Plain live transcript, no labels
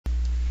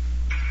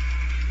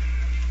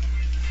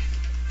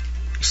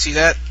You see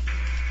that?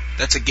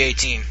 That's a gay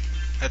team.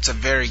 That's a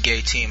very gay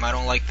team. I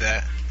don't like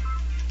that.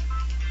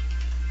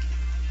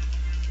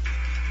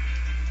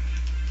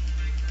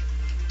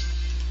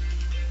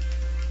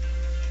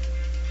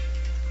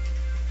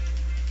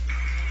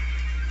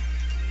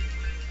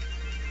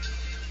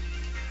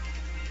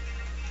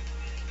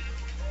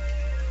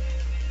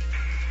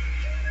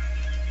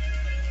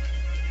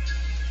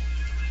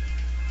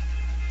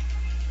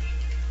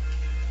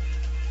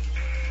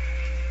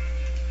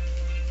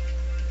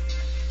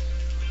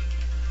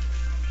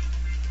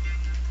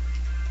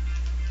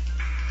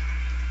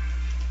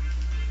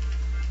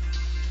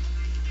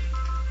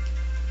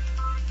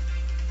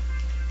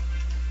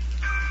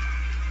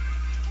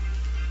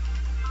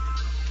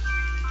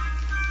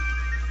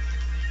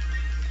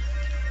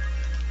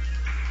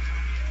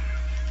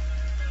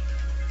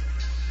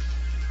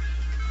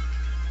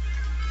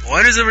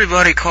 Why does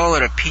everybody call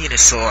it a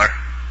penisaur?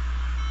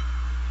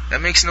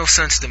 That makes no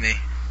sense to me.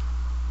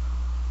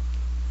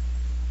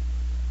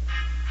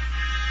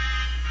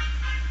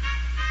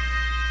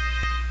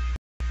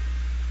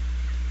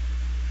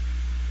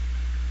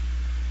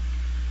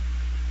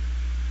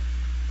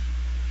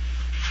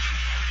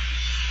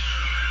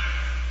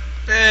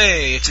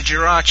 Hey, it's a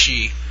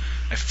Jirachi.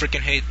 I freaking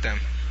hate them.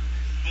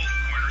 Both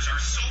corners are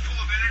so full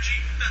of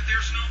energy that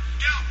there's no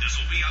doubt this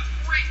will be a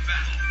great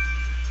battle.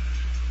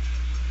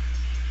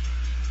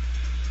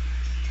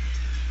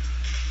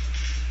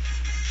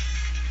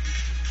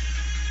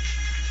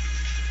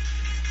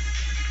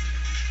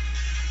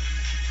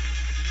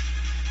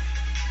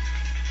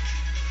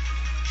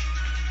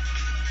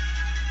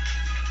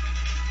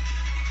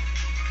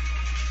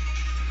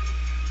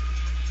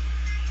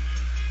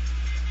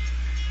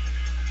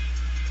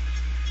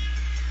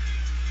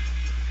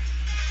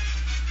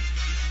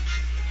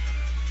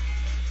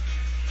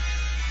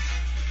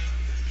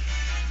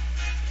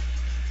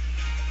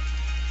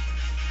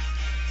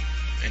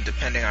 And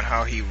depending on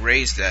how he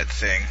raised that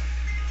thing. And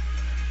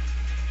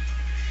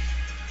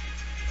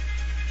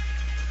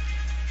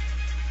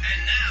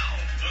now,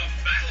 the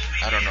battle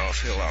begins. I don't know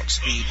if he'll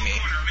outspeed me. The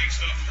corner makes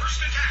the first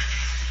attack.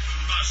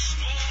 A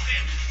small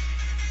hit.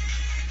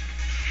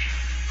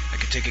 I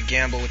could take a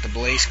gamble with the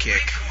blaze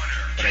kick,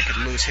 but I could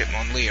lose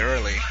Hitmonlee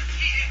early. A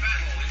heated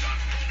battle is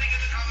unfolding in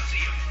the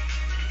Coliseum.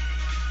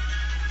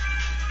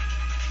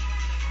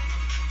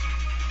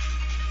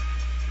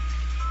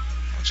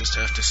 I'll just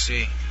have to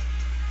see.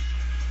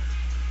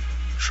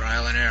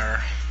 Trial and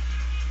error.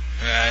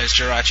 His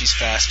Jirachi's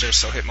faster,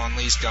 so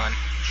Hitmonlee's done. Hit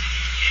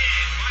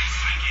by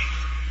Psychic.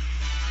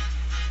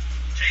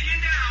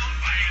 Taken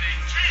down by an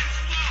intense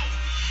blow.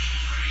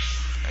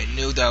 I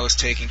knew that was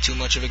taking too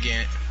much of a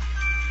gamble.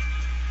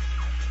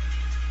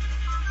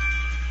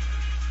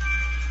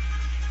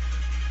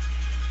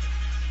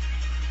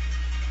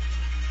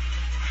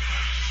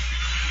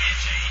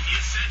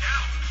 Is sent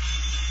out.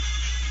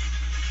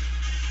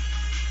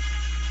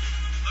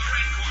 The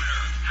red corner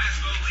has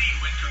the lead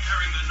when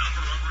comparing the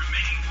number of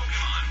remaining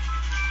Pokemon,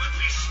 but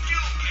we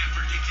still can't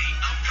predict the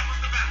outcome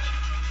of the battle.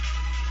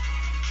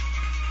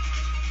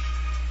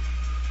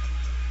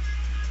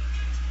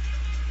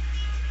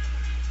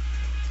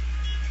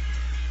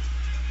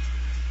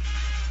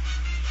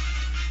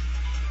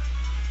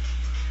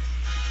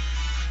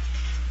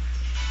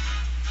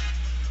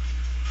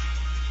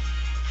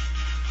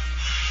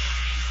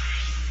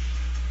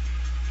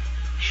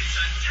 Its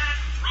attack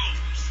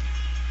rose.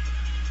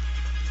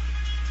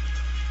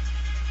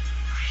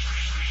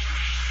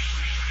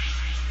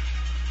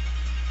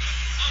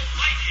 A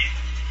light hit.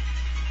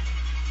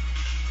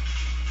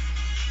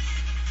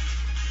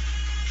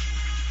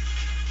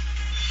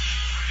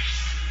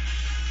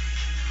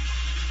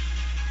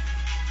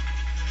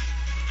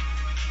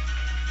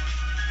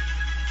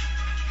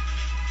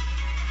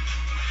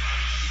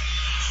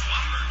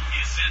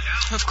 Swapper is sent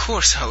out. Of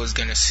course I was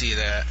gonna see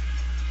that.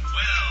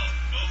 Well,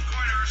 both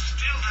corners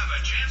still have a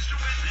chance to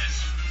win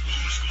this.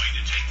 Who's going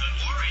to take the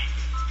glory?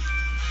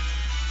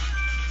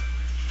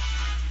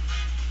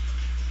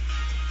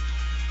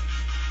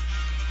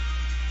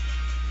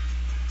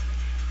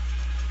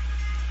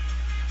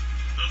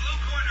 The blue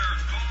corner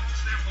calls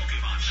their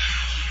Pokemon back.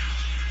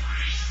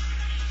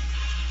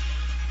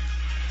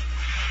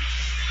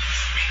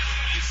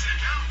 Spearow is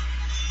sent out.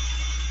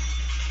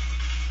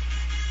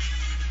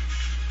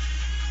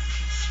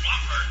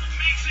 Swampert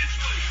makes its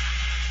move.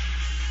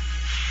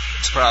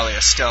 It's probably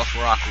a Stealth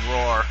Rock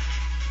Roar.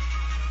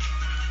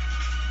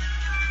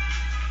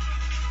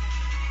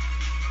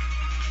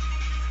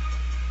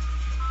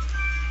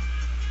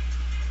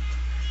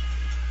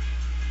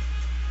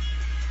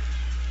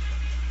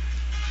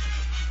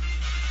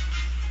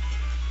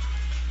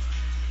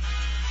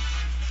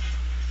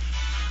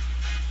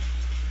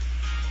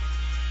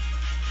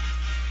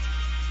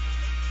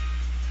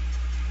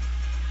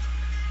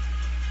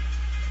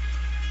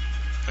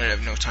 I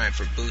have no time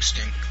for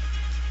boosting.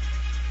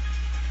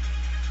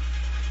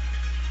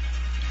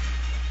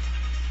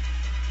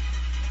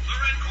 The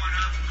red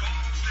corner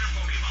calls their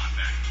Pokemon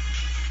back.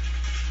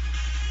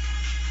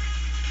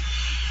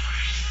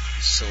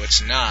 So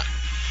it's not.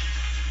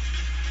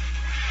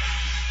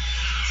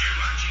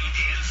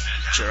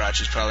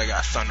 Jirachi's probably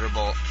got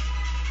Thunderbolt. Suicune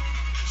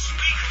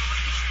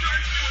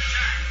starts to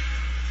attack.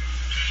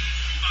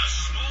 A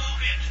small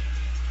hit.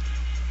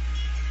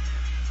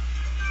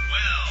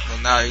 Well, Well,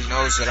 now he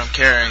knows that I'm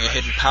carrying a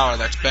hidden power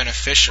that's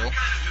beneficial. what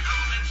kind of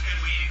developments can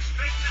we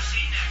expect to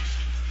see next?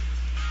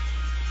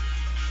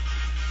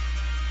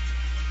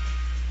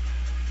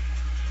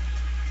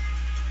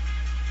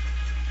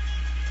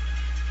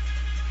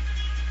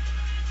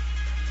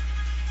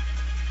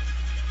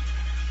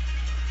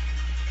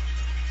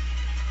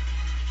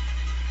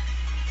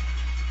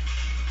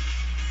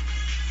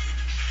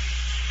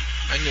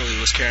 I knew he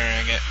was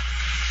carrying it.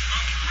 A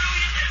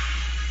brilliant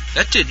hit.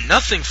 That did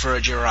nothing for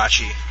a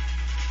Jirachi.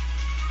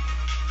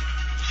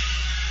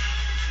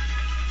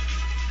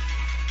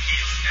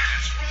 His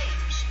stats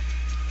rose.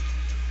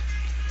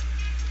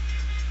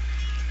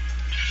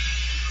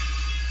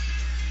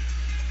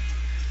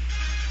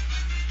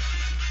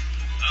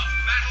 The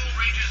battle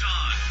rages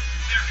on.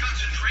 Their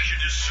concentration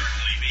is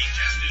certainly being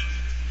tested.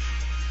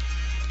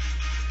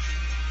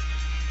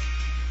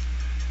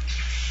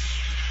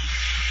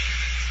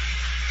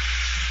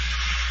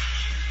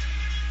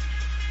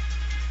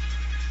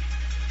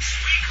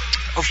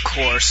 Suicune Of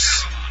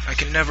course. I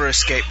can never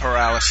escape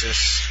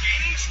paralysis.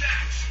 gaining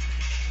stats.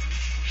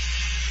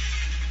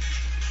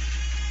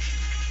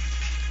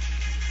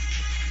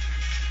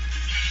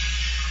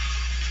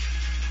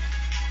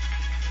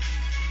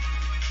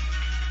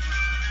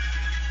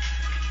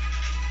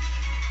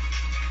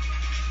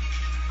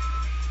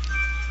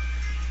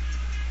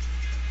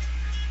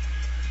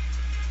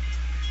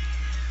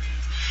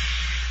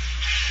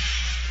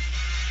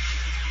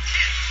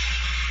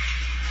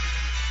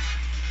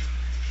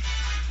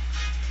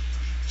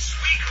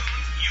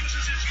 Suicune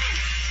uses its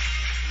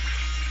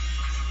move.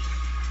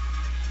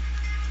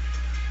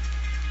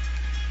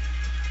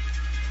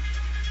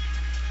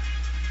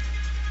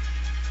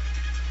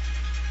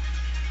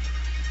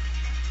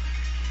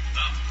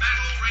 The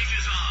battle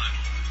rages on.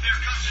 Their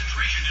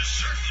concentration is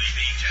certainly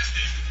being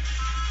tested.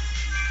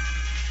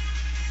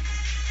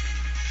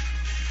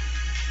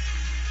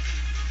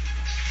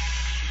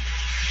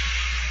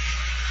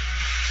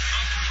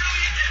 A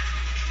brilliant hit.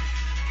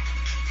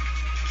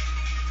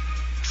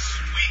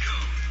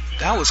 Suicune.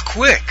 That was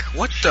quick.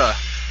 What the?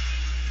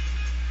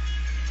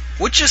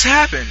 What just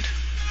happened?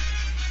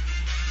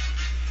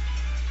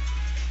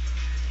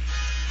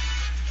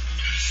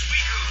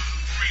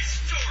 Suicune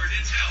restored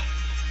its health.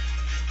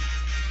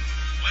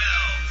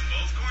 Well,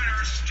 both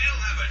corners still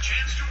have a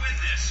chance to win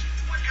this.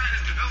 What kind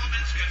of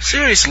developments can we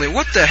Seriously,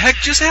 what the heck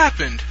just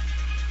happened?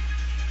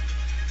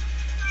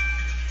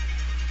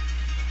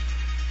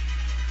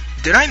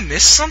 Did I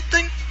miss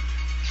something? A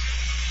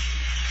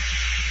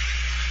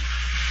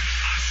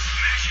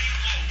smashing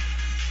blow.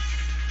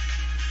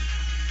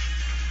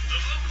 The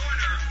blue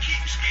corner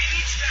keeps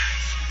gaining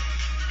stats.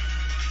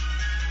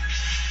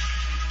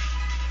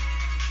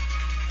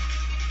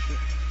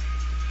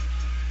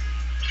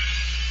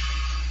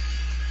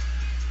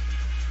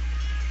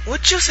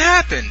 What just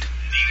happened?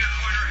 Neither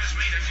corner has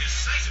made a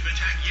decisive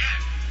attack yet.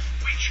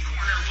 Which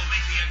corner will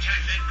make the attack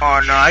that Oh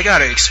no, I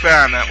gotta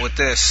experiment with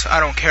this. I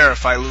don't care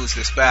if I lose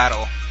this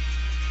battle.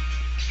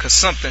 Cause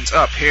something's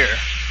up here.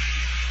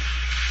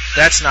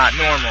 That's not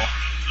normal.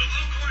 The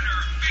blue corner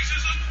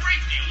faces a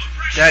great deal of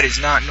pressure. That is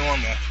not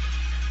normal.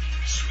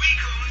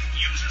 Suicune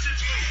uses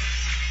its move.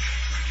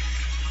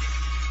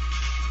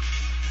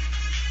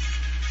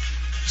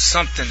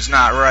 Something's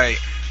not right.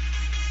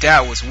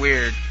 That was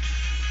weird. The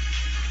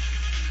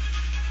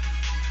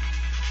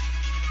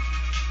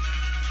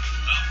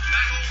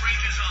battle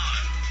rages on.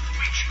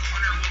 Which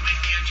corner will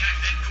make the attack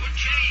that could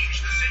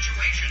change the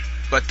situation?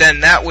 But then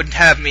that would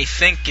have me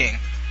thinking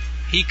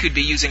he could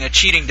be using a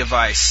cheating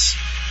device. A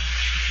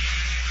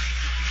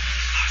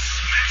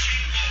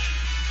smashing blow.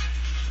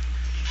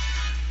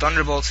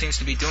 Thunderbolt seems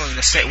to be doing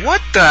the same.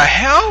 What the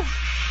hell?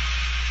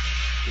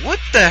 What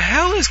the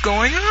hell is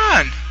going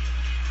on? The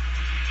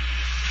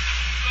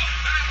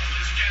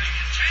battle is getting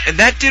intense. And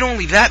that did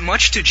only that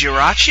much to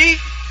Jirachi?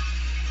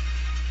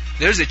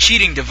 There's a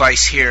cheating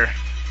device here. Neither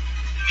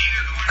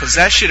corner Cause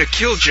that should have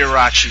killed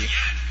Jirachi. yet.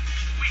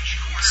 Which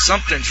corner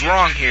Something's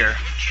wrong here.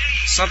 could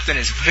change? Something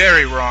is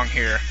very wrong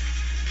here.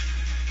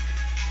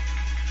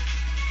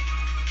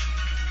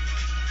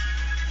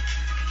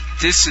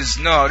 This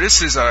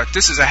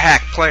is a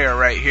hack player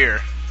right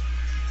here.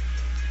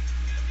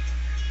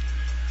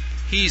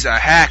 He's a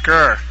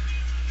hacker.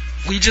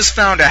 We just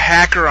found a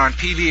hacker on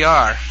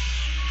PBR. A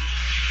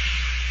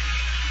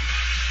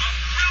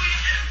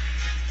brilliant hit.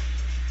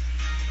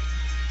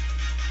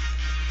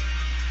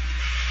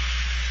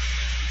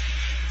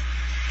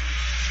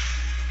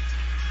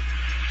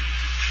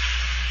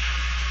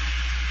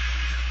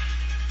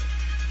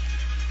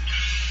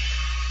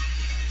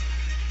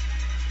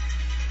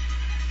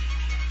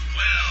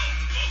 Well,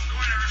 both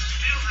corners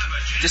still have a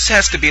chance. This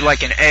has to be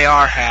like an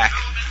AR hack.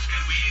 Developments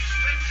can we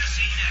expect to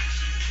see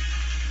next?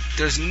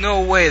 There's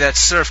no way that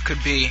Surf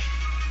could be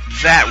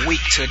that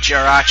weak to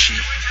Jirachi.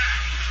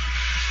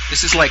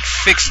 This is like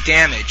fixed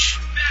damage.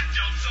 That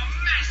dealt some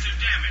massive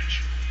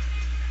damage.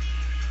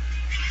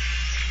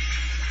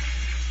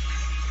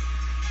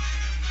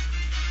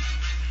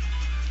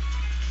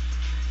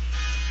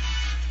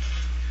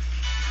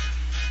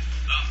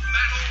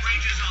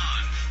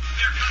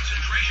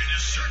 situation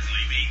is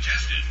certainly being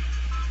tested.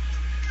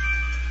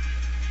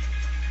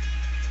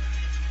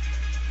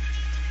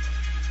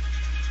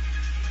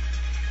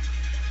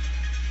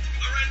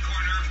 The red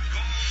corner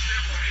calls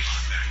their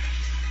Pokemon back.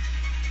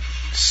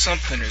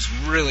 Something is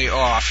really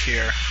off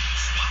here.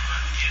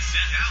 Swapper is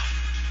sent out.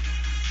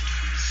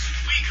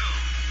 Suicune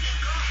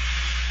woke up.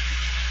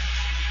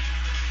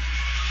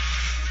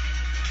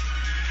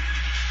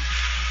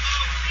 A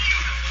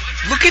beautiful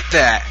attack. Look at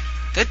that!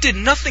 That did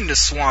nothing to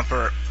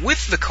Swampert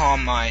with the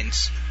Calm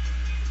Minds.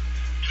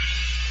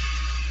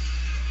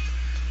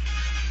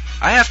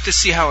 I have to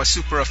see how a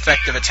super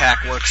effective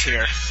attack works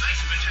here,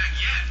 Decisive attack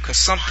yet. because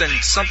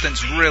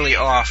something's really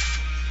off.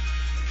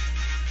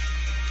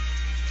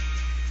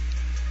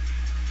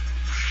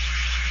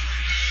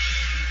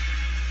 A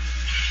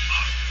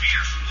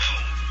fierce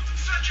blow.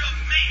 Such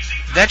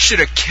amazing power. That should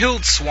have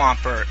killed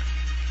Swampert.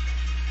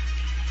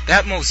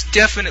 That most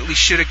definitely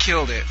should have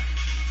killed it. The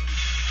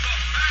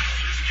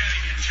battle is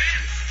getting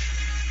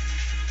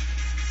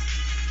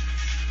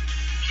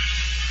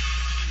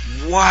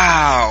intense.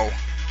 Wow.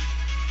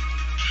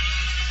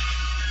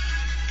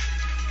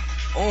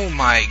 Oh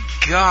my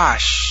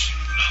gosh. The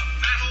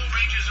battle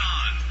rages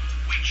on.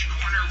 Which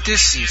corner will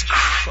This be is,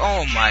 attacked?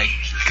 oh my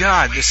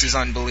god, this is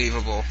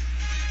unbelievable.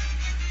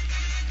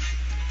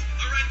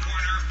 The red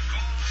corner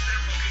calls their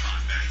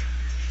Pokemon back.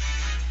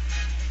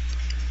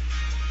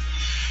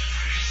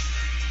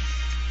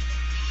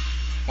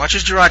 Watch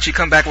as Jirachi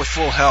come back with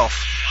full health.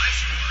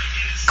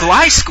 Gliscor is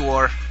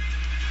Gliscor?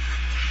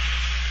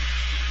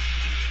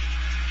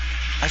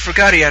 I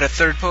forgot he had a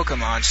third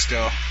Pokemon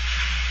still.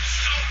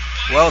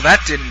 so Well,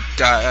 that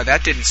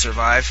didn't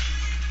survive.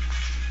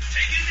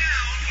 taken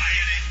down by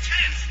an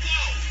intense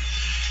blow.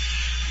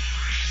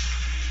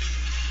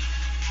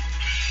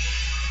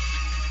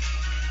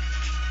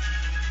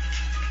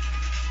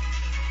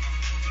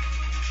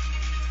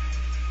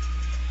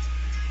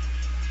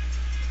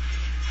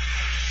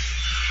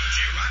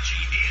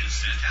 Jirachi is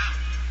sent out.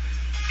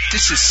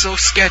 This is so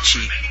sketchy.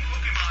 Remaining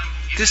Pokemon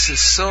in This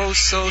is so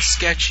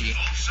sketchy.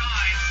 both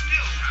sides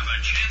still have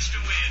a chance to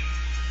win.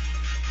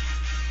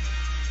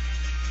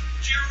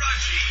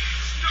 Jirachi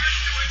starts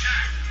to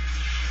attack.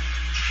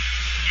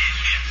 It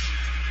hits.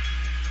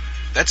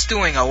 That's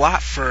doing a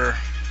lot for...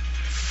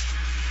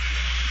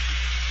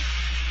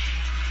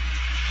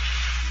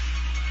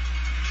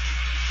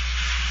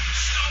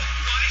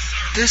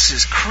 Gliscor This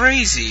is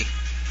crazy. is down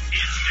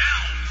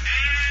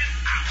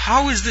and out.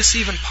 How is this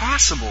even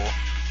possible?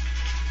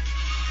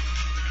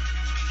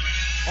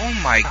 Oh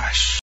my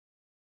gosh.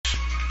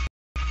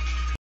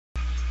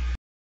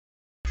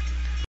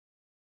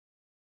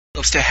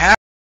 Supposed to happen.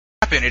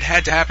 It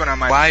had to happen on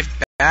my live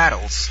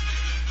battles.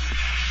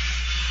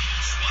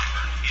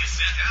 Swapper is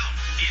sent out.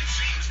 It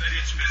seems that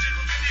its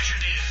physical condition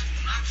is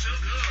not so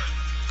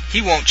good.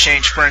 He won't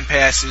change friend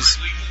passes.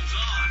 Quickly moves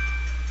on.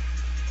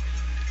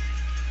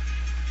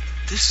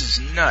 This is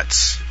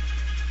nuts.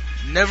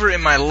 Never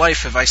in my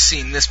life have I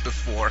seen this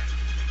before.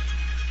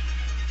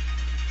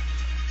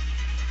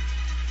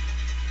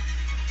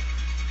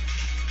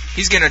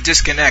 He's gonna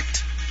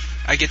disconnect.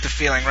 I get the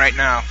feeling right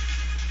now.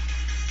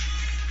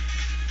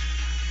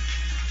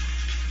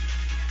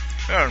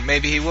 Or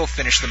maybe he will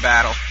finish the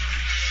battle.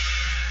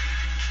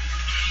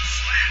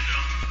 Slammed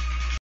him.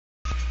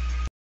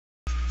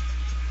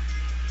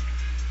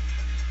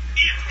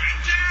 It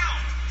went down.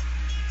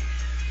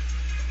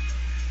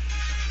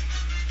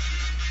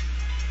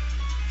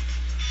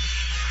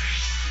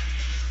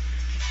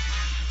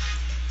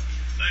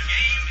 The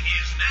game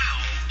is now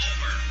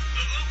over.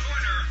 The blue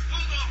corner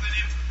pulled off an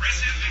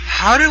impressive victory.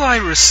 How do I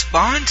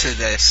respond to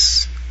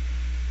this?